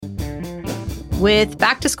With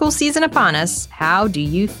back to school season upon us, how do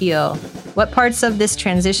you feel? What parts of this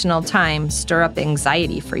transitional time stir up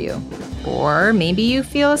anxiety for you? Or maybe you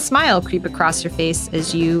feel a smile creep across your face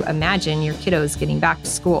as you imagine your kiddos getting back to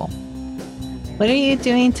school. What are you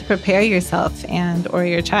doing to prepare yourself and or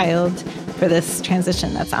your child for this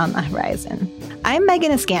transition that's on the horizon? I'm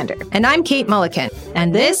Megan Iskander. And I'm Kate Mulliken.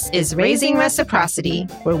 And this is Raising Reciprocity,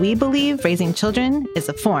 where we believe raising children is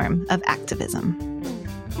a form of activism.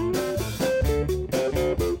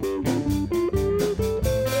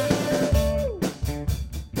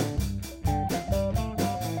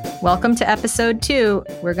 Welcome to episode 2.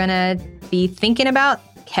 We're going to be thinking about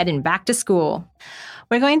heading back to school.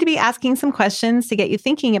 We're going to be asking some questions to get you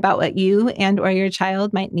thinking about what you and or your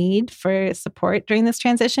child might need for support during this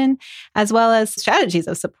transition, as well as strategies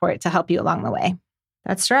of support to help you along the way.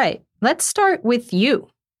 That's right. Let's start with you.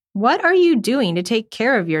 What are you doing to take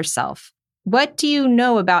care of yourself? What do you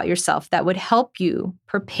know about yourself that would help you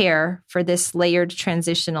prepare for this layered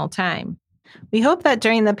transitional time? We hope that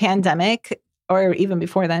during the pandemic, or even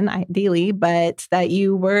before then, ideally, but that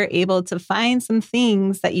you were able to find some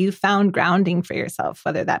things that you found grounding for yourself,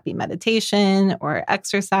 whether that be meditation or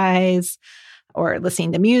exercise or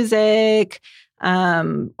listening to music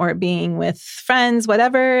or being with friends,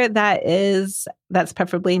 whatever that is, that's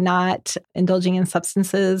preferably not indulging in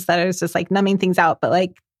substances that are just like numbing things out, but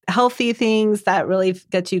like healthy things that really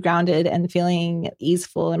get you grounded and feeling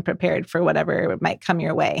easeful and prepared for whatever might come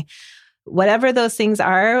your way. Whatever those things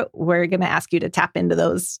are, we're going to ask you to tap into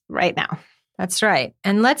those right now. That's right.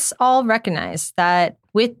 And let's all recognize that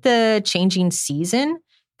with the changing season,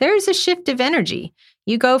 there's a shift of energy.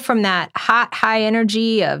 You go from that hot, high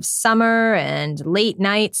energy of summer and late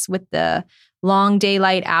nights with the long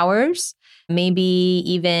daylight hours, maybe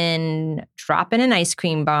even dropping an ice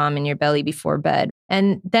cream bomb in your belly before bed.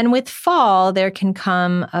 And then with fall, there can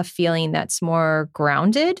come a feeling that's more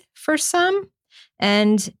grounded for some.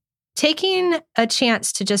 And taking a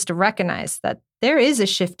chance to just recognize that there is a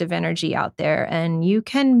shift of energy out there and you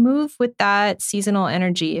can move with that seasonal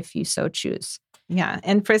energy if you so choose. Yeah.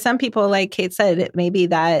 And for some people, like Kate said, maybe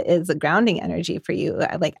that is a grounding energy for you.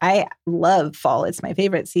 I love fall. It's my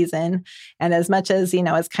favorite season. And as much as,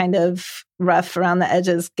 it's kind of rough around the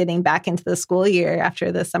edges getting back into the school year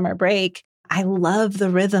after the summer break, I love the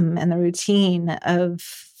rhythm and the routine of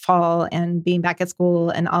fall and being back at school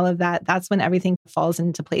and all of that. That's when everything falls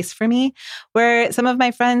into place for me. Where some of my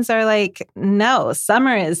friends are like, no,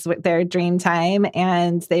 summer is their dream time.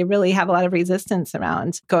 And they really have a lot of resistance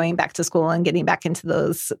around going back to school and getting back into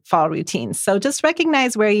those fall routines. So just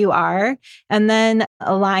recognize where you are and then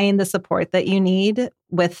align the support that you need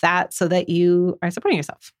with that so that you are supporting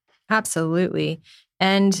yourself. Absolutely.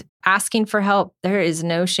 And asking for help, there is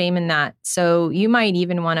no shame in that. So you might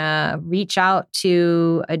even want to reach out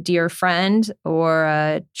to a dear friend or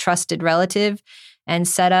a trusted relative and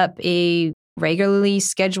set up a regularly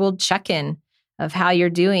scheduled check-in of how you're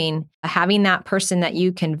doing. Having that person that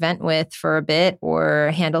you can vent with for a bit or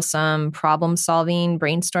handle some problem-solving,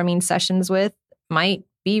 brainstorming sessions with might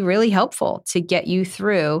be really helpful to get you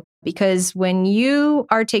through. Because when you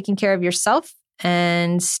are taking care of yourself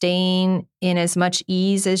and staying in as much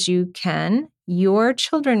ease as you can, your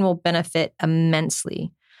children will benefit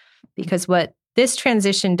immensely. Because what this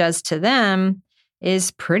transition does to them is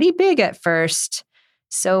pretty big at first.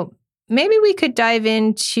 So maybe we could dive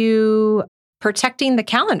into protecting the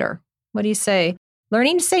calendar. What do you say?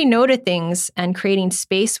 Learning to say no to things and creating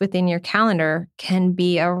space within your calendar can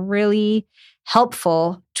be a really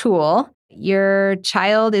helpful tool. Your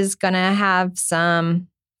child is going to have some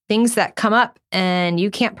things that come up and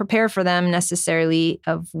you can't prepare for them necessarily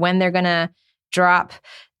of when they're going to drop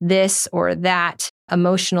this or that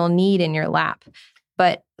emotional need in your lap.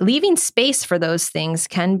 But leaving space for those things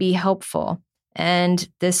can be helpful. And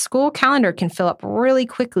the school calendar can fill up really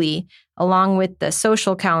quickly along with the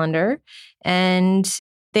social calendar. And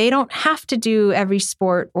they don't have to do every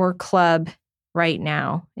sport or club right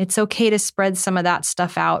now. It's okay to spread some of that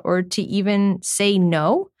stuff out or to even say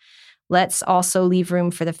no. Let's also leave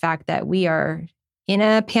room for the fact that we are in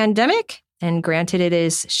a pandemic, and granted, it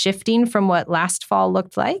is shifting from what last fall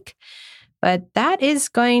looked like, but that is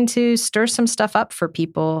going to stir some stuff up for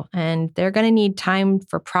people, and they're going to need time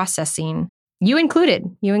for processing. You included.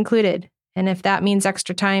 And if that means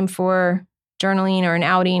extra time for journaling or an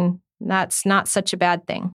outing, that's not such a bad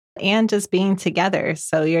thing. And just being together.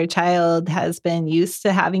 So your child has been used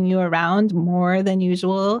to having you around more than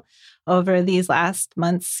usual over these last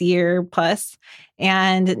months, year plus.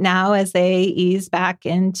 And now as they ease back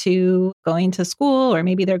into going to school, or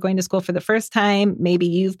maybe they're going to school for the first time, maybe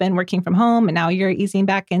you've been working from home and now you're easing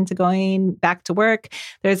back into going back to work.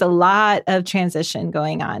 There's a lot of transition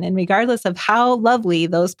going on. And regardless of how lovely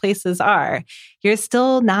those places are, you're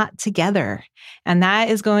still not together. And that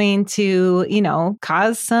is going to,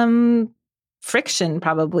 cause some friction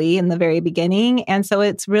probably in the very beginning. And so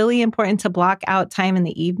it's really important to block out time in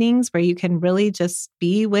the evenings where you can really just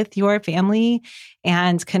be with your family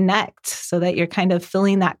and connect so that you're kind of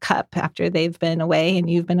filling that cup after they've been away and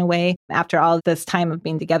you've been away after all this time of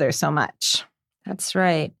being together so much. That's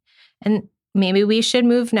right. And maybe we should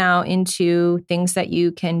move now into things that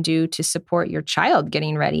you can do to support your child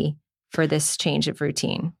getting ready for this change of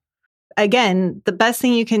routine. Again, the best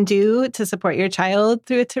thing you can do to support your child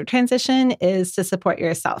through a transition is to support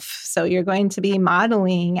yourself. So you're going to be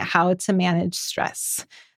modeling how to manage stress.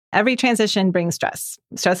 Every transition brings stress.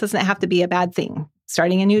 Stress doesn't have to be a bad thing.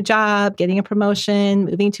 Starting a new job, getting a promotion,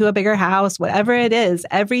 moving to a bigger house, whatever it is,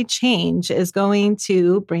 every change is going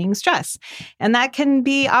to bring stress. And that can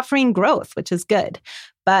be offering growth, which is good.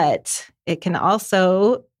 But it can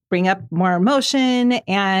also bring up more emotion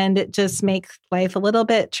and just make life a little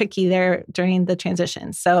bit tricky there during the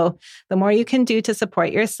transition. So the more you can do to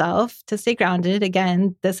support yourself, to stay grounded,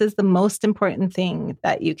 again, this is the most important thing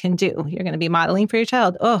that you can do. You're going to be modeling for your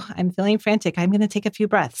child. Oh, I'm feeling frantic. I'm going to take a few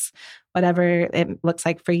breaths. Whatever it looks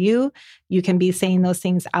like for you, you can be saying those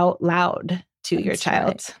things out loud to your child.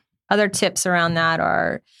 Right. Other tips around that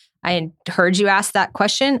are, I heard you ask that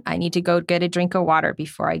question. I need to go get a drink of water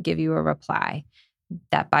before I give you a reply.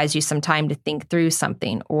 That buys you some time to think through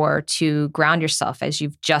something or to ground yourself as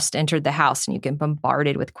you've just entered the house and you get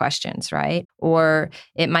bombarded with questions, right? Or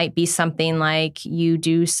it might be something like you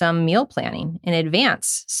do some meal planning in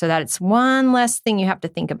advance so that it's one less thing you have to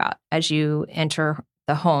think about as you enter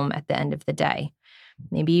the home at the end of the day.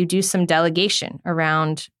 Maybe you do some delegation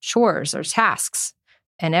around chores or tasks,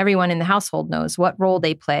 and everyone in the household knows what role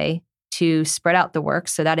they play to spread out the work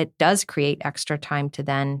so that it does create extra time to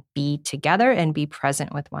then be together and be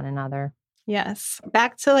present with one another. Yes.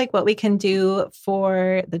 Back to what we can do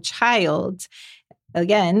for the child.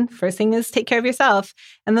 Again, first thing is take care of yourself.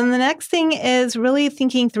 And then the next thing is really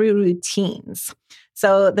thinking through routines.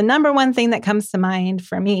 So the number one thing that comes to mind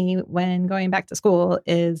for me when going back to school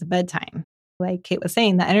is bedtime. Like Kate was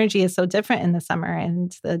saying, the energy is so different in the summer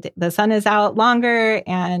and the sun is out longer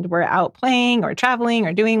and we're out playing or traveling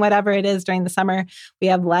or doing whatever it is during the summer. We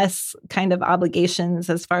have less kind of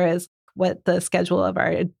obligations as far as what the schedule of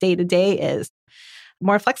our day-to-day is.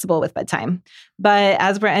 More flexible with bedtime. But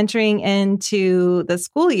as we're entering into the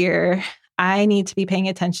school year, I need to be paying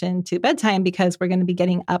attention to bedtime because we're going to be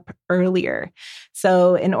getting up earlier.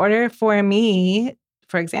 So in order for me,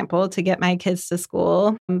 for example, to get my kids to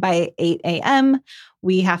school by 8 a.m.,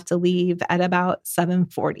 we have to leave at about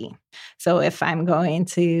 7:40. So if I'm going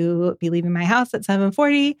to be leaving my house at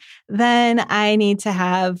 7:40, then I need to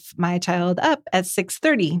have my child up at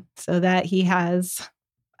 6:30 so that he has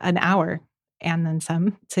an hour and then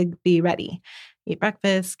some to be ready, eat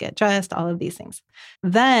breakfast, get dressed, all of these things.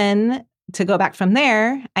 Then to go back from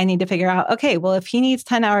there, I need to figure out, okay, well, if he needs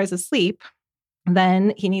 10 hours of sleep,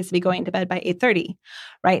 then he needs to be going to bed by 8:30.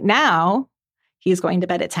 Right now, he's going to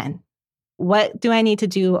bed at 10. What do I need to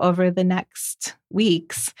do over the next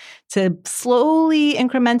weeks to slowly,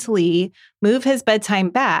 incrementally move his bedtime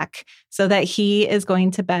back so that he is going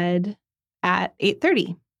to bed at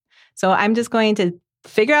 8:30? So I'm just going to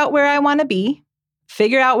figure out where I want to be,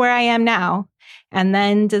 figure out where I am now, and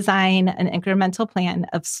then design an incremental plan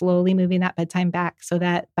of slowly moving that bedtime back so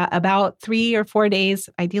that about 3 or 4 days,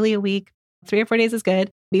 ideally a week, 3 or 4 days is good,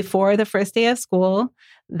 before the first day of school,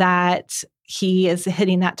 that he is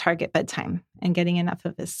hitting that target bedtime and getting enough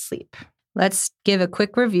of his sleep. Let's give a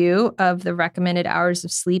quick review of the recommended hours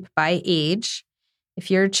of sleep by age. If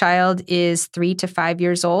your child is 3 to 5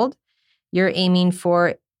 years old, you're aiming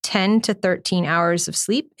for 10 to 13 hours of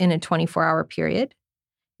sleep in a 24-hour period.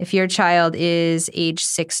 If your child is age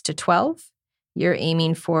 6 to 12, you're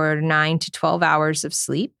aiming for 9 to 12 hours of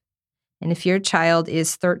sleep. And if your child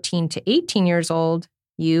is 13 to 18 years old,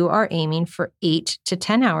 you are aiming for 8 to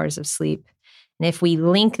 10 hours of sleep. And if we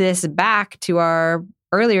link this back to our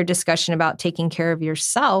earlier discussion about taking care of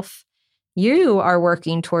yourself, you are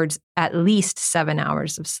working towards at least 7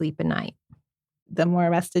 hours of sleep a night. The more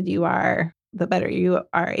rested you are, the better you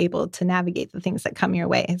are able to navigate the things that come your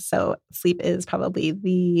way. So sleep is probably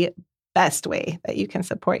the best way that you can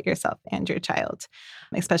support yourself and your child,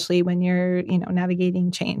 especially when you're,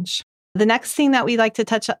 navigating change. The next thing that we like to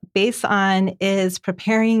touch base on is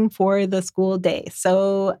preparing for the school day.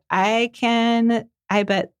 So I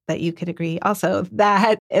bet that you could agree also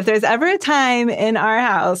that if there's ever a time in our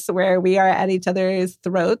house where we are at each other's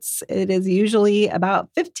throats, it is usually about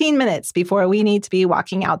 15 minutes before we need to be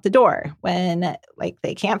walking out the door when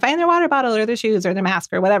they can't find their water bottle or their shoes or their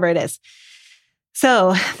mask or whatever it is.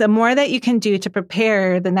 So the more that you can do to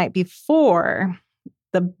prepare the night before,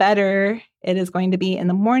 the better it is going to be in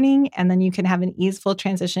the morning. And then you can have an easeful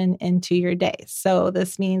transition into your day. So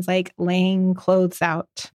this means laying clothes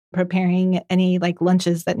out, preparing any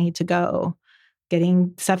lunches that need to go,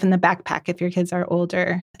 getting stuff in the backpack if your kids are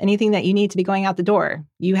older, anything that you need to be going out the door,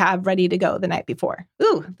 you have ready to go the night before.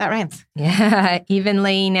 Ooh, that rhymes. Yeah, even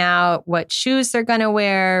laying out what shoes they're going to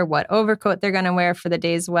wear, what overcoat they're going to wear for the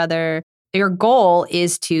day's weather. Your goal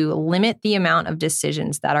is to limit the amount of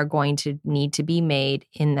decisions that are going to need to be made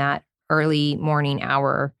in that early morning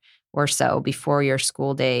hour or so before your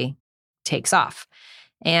school day takes off.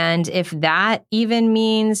 And if that even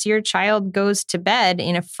means your child goes to bed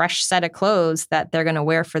in a fresh set of clothes that they're going to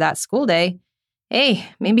wear for that school day, hey,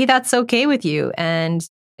 maybe that's okay with you. And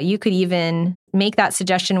you could even make that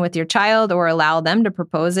suggestion with your child or allow them to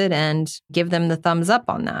propose it and give them the thumbs up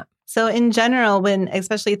on that. So in general, when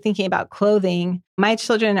especially thinking about clothing, my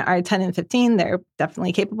children are 10 and 15. They're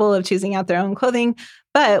definitely capable of choosing out their own clothing.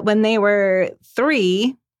 But when they were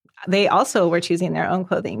 3, they also were choosing their own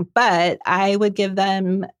clothing. But I would give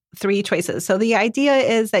them 3 choices. So the idea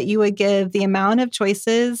is that you would give the amount of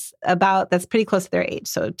choices that's pretty close to their age.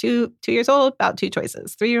 So 2 years old, about 2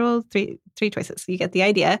 choices. 3-year-old, three choices. You get the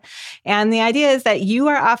idea. And the idea is that you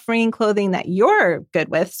are offering clothing that you're good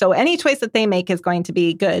with. So any choice that they make is going to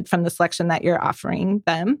be good from the selection that you're offering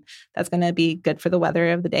them. That's going to be good for the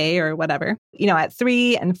weather of the day or whatever. At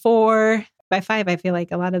 3 and 4, by 5, I feel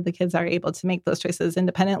like a lot of the kids are able to make those choices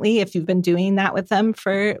independently if you've been doing that with them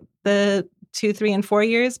for the 2, 3, and 4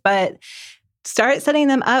 years. But start setting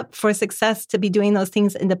them up for success to be doing those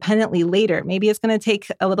things independently later. Maybe it's going to take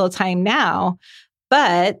a little time now,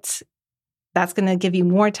 but that's going to give you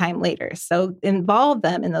more time later. So involve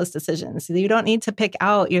them in those decisions. You don't need to pick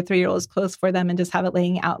out your 3-year-old's clothes for them and just have it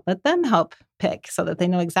laying out. Let them help pick so that they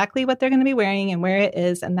know exactly what they're going to be wearing and where it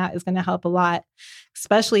is. And that is going to help a lot,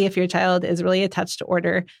 especially if your child is really attached to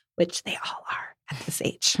order, which they all are at this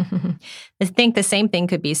age. I think the same thing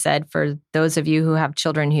could be said for those of you who have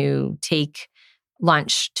children who take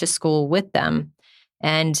lunch to school with them.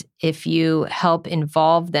 And if you help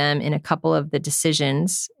involve them in a couple of the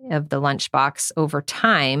decisions of the lunchbox over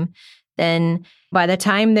time, then by the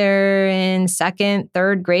time they're in 2nd,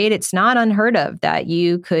 3rd grade, it's not unheard of that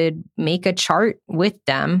you could make a chart with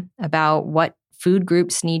them about what food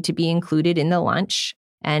groups need to be included in the lunch.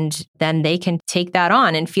 And then they can take that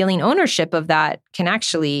on, and feeling ownership of that can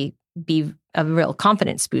actually be a real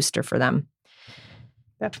confidence booster for them.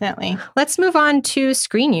 Definitely. Let's move on to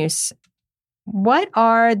screen use. What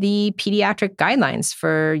are the pediatric guidelines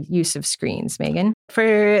for use of screens, Megan?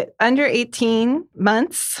 For under 18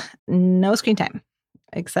 months, no screen time,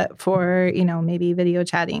 except for, maybe video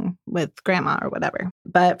chatting with grandma or whatever.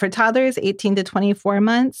 But for toddlers 18 to 24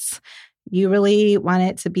 months, you really want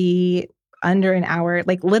it to be under an hour,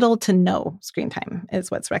 little to no screen time is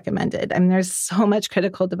what's recommended. I mean, there's so much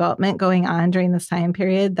critical development going on during this time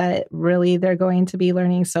period that really they're going to be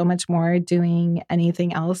learning so much more doing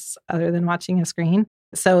anything else other than watching a screen.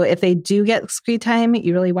 So if they do get screen time,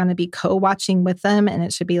 you really want to be co-watching with them, and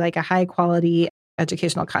it should be a high quality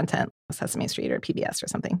educational content, Sesame Street or PBS or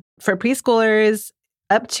something. For preschoolers,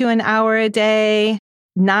 up to an hour a day.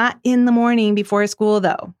 Not in the morning before school,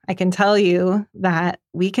 though. I can tell you that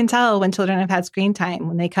we can tell when children have had screen time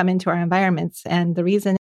when they come into our environments. And the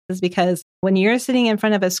reason is because when you're sitting in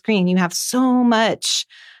front of a screen, you have so much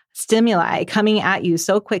stimuli coming at you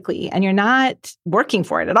so quickly, and you're not working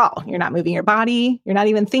for it at all. You're not moving your body. You're not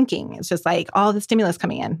even thinking. It's just all the stimulus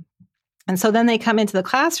coming in. And so then they come into the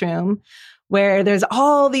classroom where there's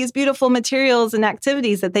all these beautiful materials and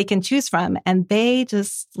activities that they can choose from, and they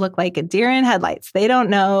just look like a deer in headlights. They don't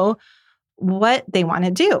know what they want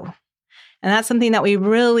to do. And that's something that we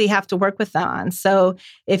really have to work with them on. So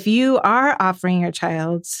if you are offering your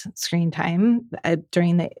child screen time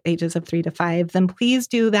during the ages of 3 to 5, then please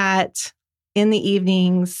do that in the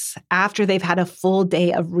evenings after they've had a full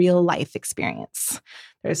day of real life experience.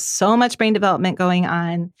 There's so much brain development going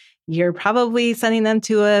on. You're probably sending them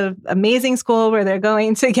to an amazing school where they're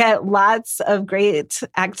going to get lots of great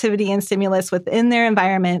activity and stimulus within their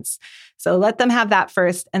environments. So let them have that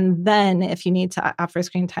first. And then if you need to offer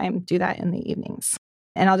screen time, do that in the evenings.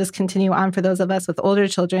 And I'll just continue on for those of us with older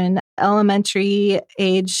children. elementary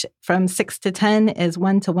age from 6 to 10 is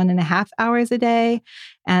 1 to 1.5 hours a day.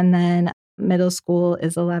 And then middle school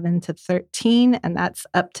is 11 to 13, and that's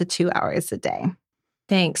up to 2 hours a day.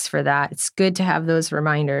 Thanks for that. It's good to have those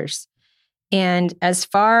reminders. And as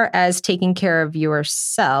far as taking care of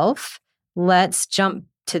yourself, let's jump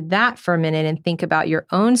to that for a minute and think about your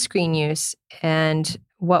own screen use and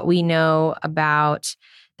what we know about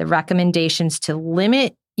the recommendations to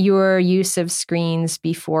limit your use of screens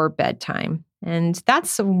before bedtime. And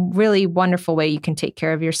that's a really wonderful way you can take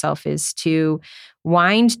care of yourself, is to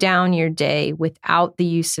wind down your day without the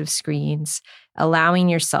use of screens, allowing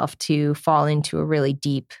yourself to fall into a really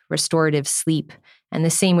deep restorative sleep. And the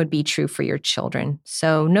same would be true for your children.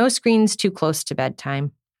 So no screens too close to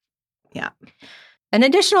bedtime. Yeah. An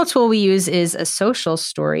additional tool we use is a social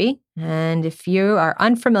story. And if you are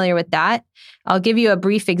unfamiliar with that, I'll give you a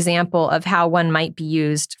brief example of how one might be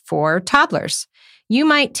used for toddlers. You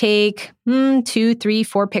might take 2, 3,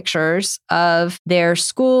 4 pictures of their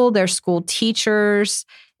school teachers,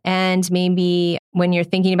 and maybe when you're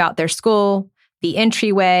thinking about their school, the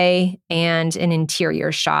entryway and an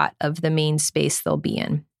interior shot of the main space they'll be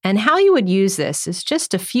in. And how you would use this is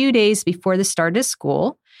just a few days before the start of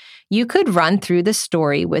school, you could run through the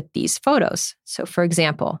story with these photos. So for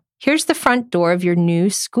example, here's the front door of your new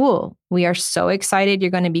school. We are so excited you're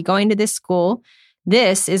going to be going to this school.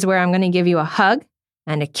 This is where I'm going to give you a hug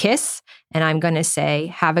and a kiss, and I'm going to say,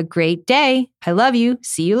 have a great day. I love you.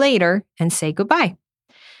 See you later, and say goodbye.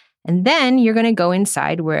 And then you're going to go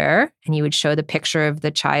inside and you would show the picture of the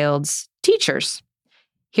child's teachers.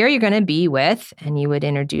 Here you're going to be with, and you would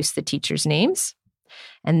introduce the teachers' names.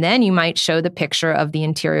 And then you might show the picture of the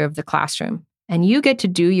interior of the classroom. And you get to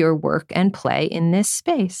do your work and play in this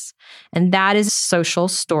space. And that is a social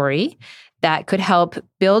story that could help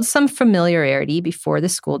build some familiarity before the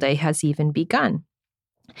school day has even begun.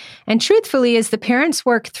 And truthfully, as the parents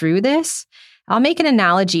work through this, I'll make an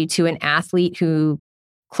analogy to an athlete who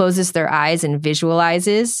closes their eyes and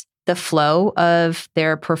visualizes the flow of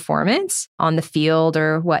their performance on the field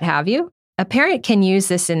or what have you. A parent can use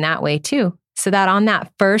this in that way too, so that on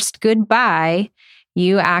that first goodbye,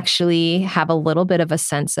 you actually have a little bit of a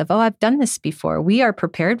sense of, oh, I've done this before. We are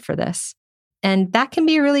prepared for this. And that can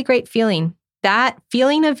be a really great feeling. That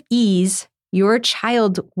feeling of ease, your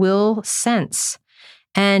child will sense.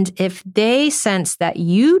 And if they sense that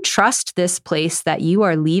you trust this place that you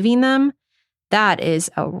are leaving them, that is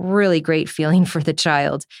a really great feeling for the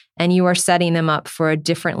child. And you are setting them up for a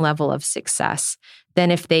different level of success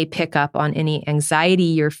than if they pick up on any anxiety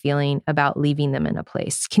you're feeling about leaving them in a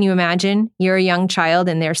place. Can you imagine you're a young child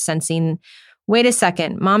and they're sensing, wait a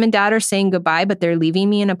second, mom and dad are saying goodbye, but they're leaving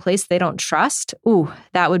me in a place they don't trust? Ooh,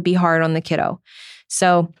 that would be hard on the kiddo.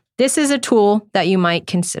 So this is a tool that you might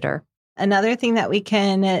consider. Another thing that we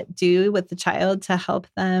can do with the child to help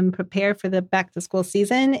them prepare for the back to school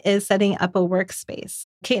season is setting up a workspace.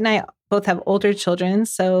 Kate and I both have older children,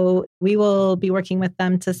 so we will be working with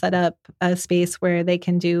them to set up a space where they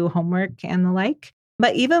can do homework and the like.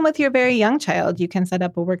 But even with your very young child, you can set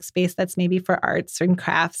up a workspace that's maybe for arts and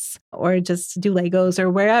crafts, or just do Legos or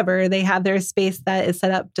wherever they have their space that is set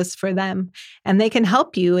up just for them. And they can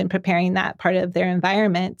help you in preparing that part of their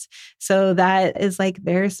environment. So that is like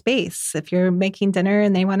their space. If you're making dinner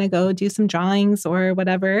and they want to go do some drawings or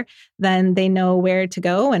whatever, then they know where to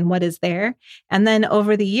go and what is there. And then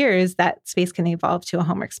over the years, that space can evolve to a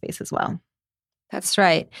homework space as well. That's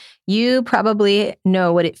right. You probably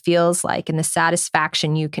know what it feels like and the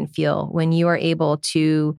satisfaction you can feel when you are able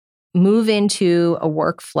to move into a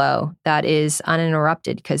workflow that is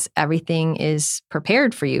uninterrupted because everything is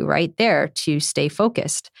prepared for you right there to stay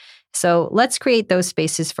focused. So let's create those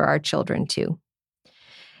spaces for our children too.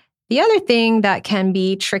 The other thing that can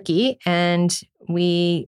be tricky, and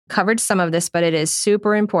we covered some of this, but it is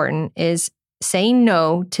super important, is saying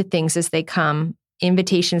no to things as they come,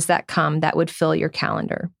 invitations that come that would fill your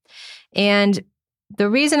calendar. And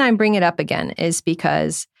the reason I'm bringing it up again is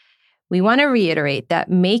because we want to reiterate that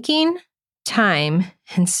making time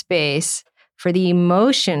and space for the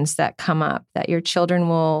emotions that come up that your children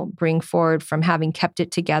will bring forward from having kept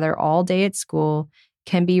it together all day at school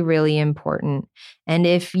can be really important. And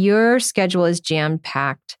if your schedule is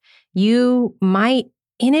jam-packed, you might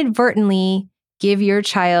inadvertently give your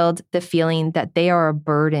child the feeling that they are a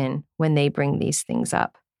burden when they bring these things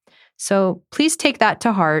up. So please take that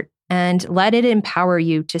to heart and let it empower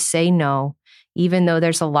you to say no, even though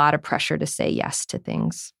there's a lot of pressure to say yes to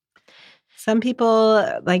things. Some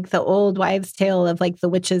people like the old wives' tale of like the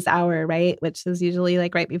witch's hour, right? Which is usually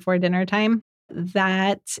like right before dinner time.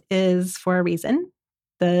 That is for a reason.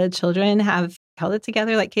 The children have held it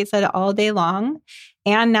together, like Kate said, all day long.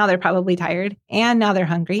 And now they're probably tired. And now they're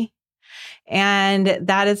hungry. And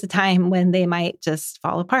that is a time when they might just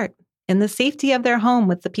fall apart in the safety of their home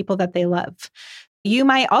with the people that they love. You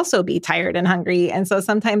might also be tired and hungry. And so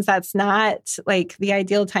sometimes that's not like the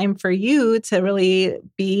ideal time for you to really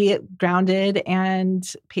be grounded and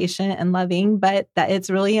patient and loving. But that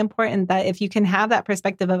it's really important that if you can have that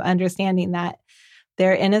perspective of understanding that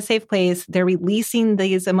they're in a safe place, they're releasing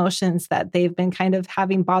these emotions that they've been kind of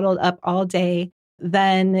having bottled up all day,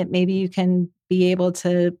 then maybe you can be able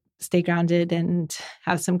to stay grounded and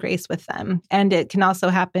have some grace with them. And it can also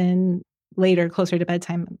happen later, closer to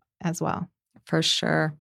bedtime as well. For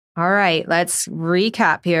sure. All right, let's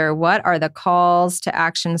recap here. What are the calls to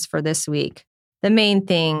actions for this week? The main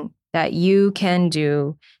thing that you can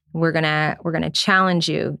do, we're gonna challenge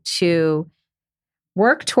you to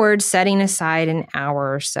work towards setting aside an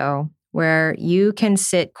hour or so where you can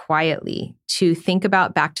sit quietly to think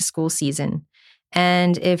about back to school season.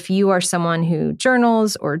 And if you are someone who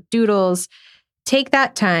journals or doodles, take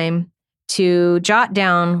that time to jot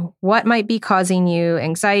down what might be causing you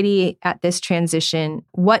anxiety at this transition.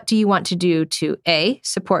 What do you want to do to A,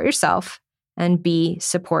 support yourself, and B,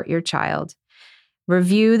 support your child?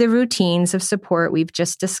 Review the routines of support we've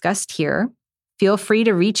just discussed here. Feel free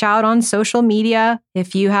to reach out on social media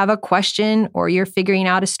if you have a question or you're figuring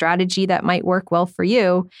out a strategy that might work well for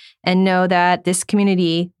you, and know that this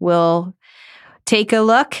community will take a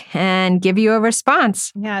look and give you a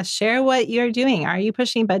response. Yeah, share what you're doing. Are you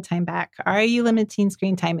pushing bedtime back? Are you limiting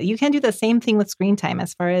screen time? You can do the same thing with screen time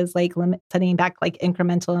as far as like setting back like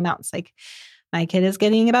incremental amounts. Like my kid is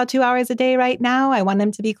getting about 2 hours a day right now. I want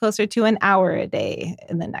him to be closer to an hour a day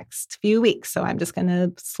in the next few weeks. So I'm just going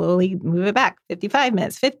to slowly move it back. 55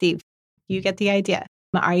 minutes, 50. You get the idea.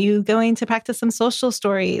 Are you going to practice some social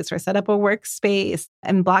stories or set up a workspace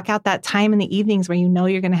and block out that time in the evenings where you know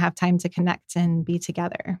you're going to have time to connect and be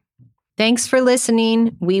together? Thanks for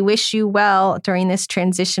listening. We wish you well during this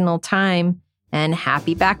transitional time, and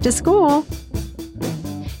happy back to school.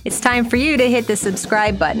 It's time for you to hit the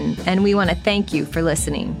subscribe button, and we want to thank you for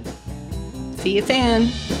listening. See you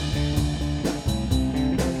soon.